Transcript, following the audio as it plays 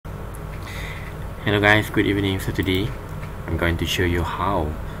Hello guys, good evening. So today I'm going to show you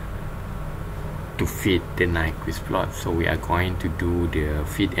how to fit the Nyquist plot. So we are going to do the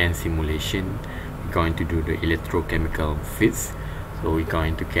fit and simulation. We're going to do the electrochemical fits. So we're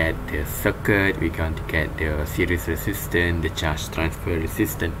going to get the circuit, we're going to get the series resistance, the charge transfer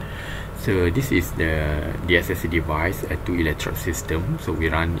resistance. So this is the DSSC device, a 2 electrode system. So we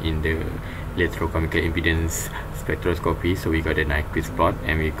run in the electrochemical impedance spectroscopy. So we got the Nyquist plot,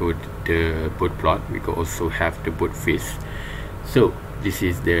 and we got the both plot. We could also have the both phase. So this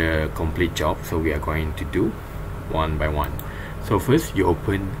is the complete job. So we are going to do one by one. So first you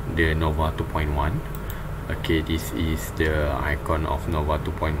open the Nova 2.1. Okay, this is the icon of Nova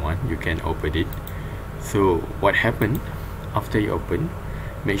 2.1. You can open it. So what happened after you open,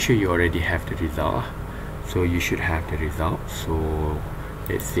 make sure you already have the result. So you should have the result. So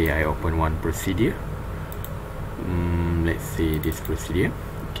let's say I open one procedure. Let's say this procedure.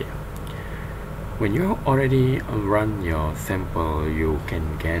 Okay, when you already run your sample, you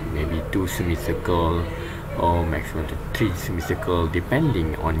can get maybe 2 semicircle or maximum to 3 semicircle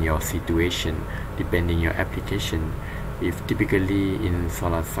depending on your situation, depending your application. If typically in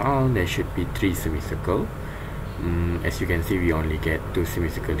solar cell there should be 3 semicircle. As you can see, we only get 2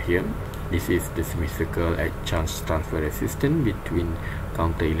 semicircle here. This is the semicircle at charge transfer resistance between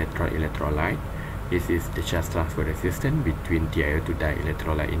counter electrolyte. This is the charge transfer resistance between TiO2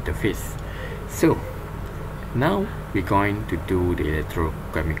 dielectrolyte interface. So now we're going to do the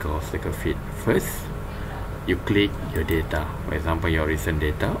electrochemical circuit fit. First, you click your data, for example your recent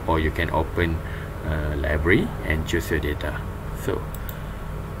data, or you can open library and choose your data. So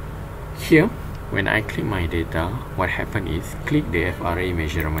here, when I click my data, what happened is click the FRA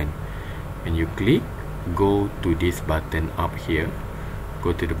measurement. When you click, go to this button up here,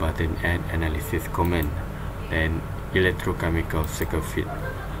 go to the button add analysis command, then electrochemical circuit fit.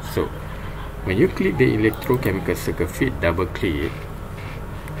 So when you click the electrochemical circuit fit, double click it,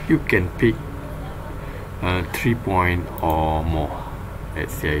 you can pick 3 point or more.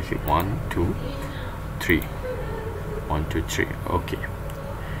 Let's say I click 1, 2, 3. 1, 2, 3. Okay.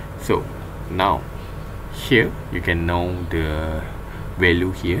 So now here you can know the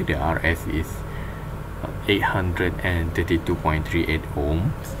value here. The RS is 832.38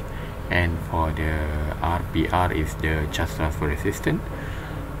 ohms, and for the RPR is the charge transfer resistance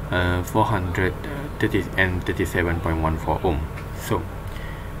 437.14 ohm. So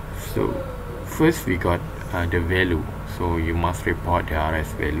first we got the value. So you must report the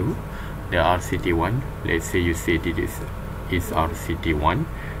RS value, the RCT1. Let's say you say this is RCT1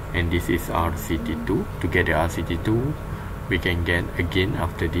 and this is RCT2. To get the RCT2, we can get again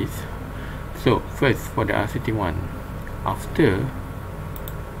after this. So first for the RCT1, after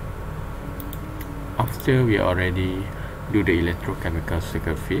we already do the electrochemical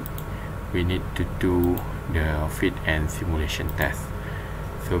circuit fit, we need to do the fit and simulation test.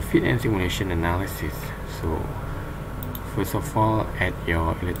 So fit and simulation analysis. So first of all, add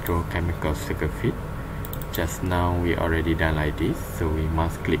your electrochemical circuit fit. Just now we already done like this, so we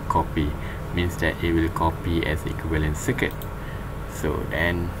must click copy, means that it will copy as equivalent circuit. So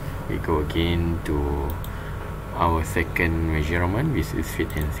then we go again to our second measurement, which is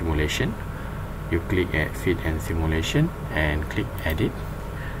fit and simulation. You click at fit and simulation and click edit,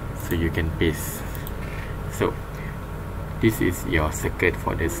 so you can paste. So this is your circuit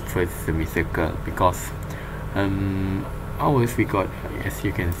for this first semicircle, because ours we got, as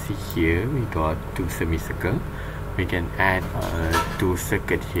you can see here, we got 2 semicircle. We can add 2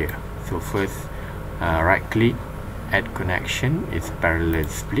 circuit here. So first, right click, add connection, is parallel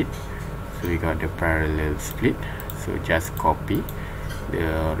split. So we got the parallel split. So just copy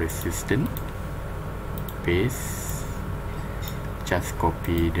the resistance, paste, just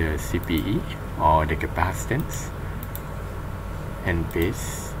copy the CPE or the capacitance and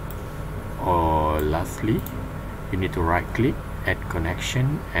paste. Or lastly, you need to right click, add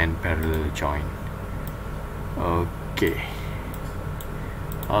connection and parallel join.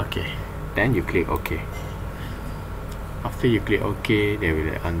 Okay, then you click OK. After you click OK, they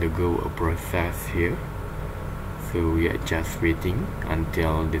will undergo a process here. So we are just waiting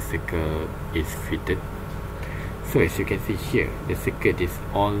until the circuit is fitted. So as you can see here, the circuit is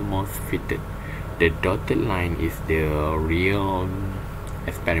almost fitted. The dotted line is the real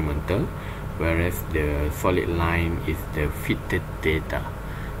experimental, whereas the solid line is the fitted data.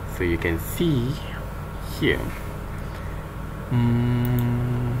 So you can see here,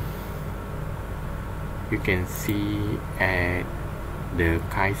 you can see at the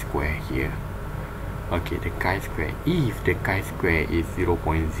chi-square here. Okay, the chi-square, if the chi-square is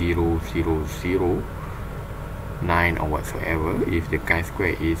 0.0009 or whatsoever, if the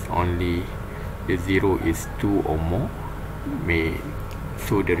chi-square is only the 0 is 2 or more,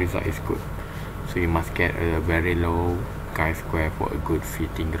 so the result is good. So you must get a very low chi-square for a good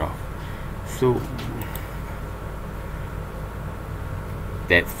fitting graph. So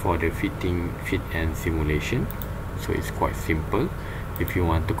that's for the fit and simulation. So it's quite simple. If you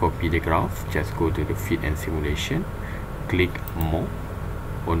want to copy the graph, just go to the fit and simulation, click more,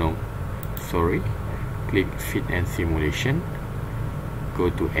 click fit and simulation, go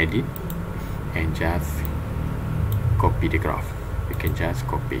to edit, and just copy the graph. You can just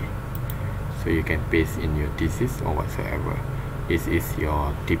copy, so you can paste in your thesis or whatsoever. This is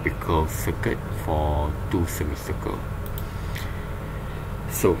your typical circuit for 2 semicircle.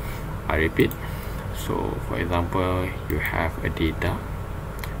 So I repeat, so for example, you have a data,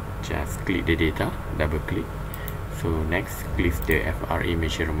 just click the data, double click. So next, click the FRE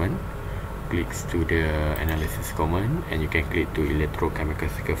measurement, clicks to the analysis command, and you can click to electrochemical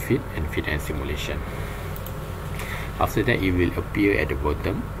fit and simulation. After that, it will appear at the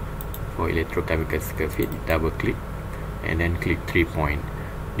bottom. For electrochemical fit, double click and then click 3 point.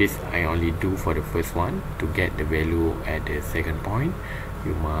 This I only do for the first one. To get the value at the second point,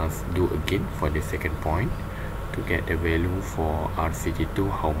 you must do again for the second point to get the value for RCT2,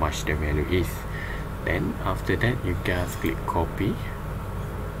 how much the value is. Then after that, you just click copy,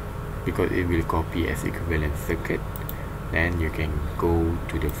 because it will copy as equivalent circuit. Then you can go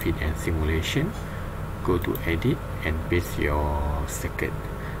to the fit and simulation, go to edit and paste your circuit.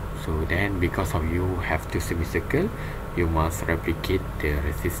 So then, because of you have 2 semicircle, you must replicate the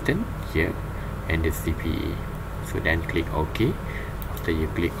resistance here and the CPE. So then click OK. After you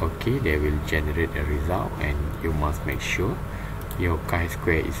click OK, they will generate a result, and you must make sure your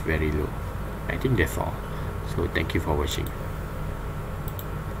chi-square is very low. I think that's all. So thank you for watching.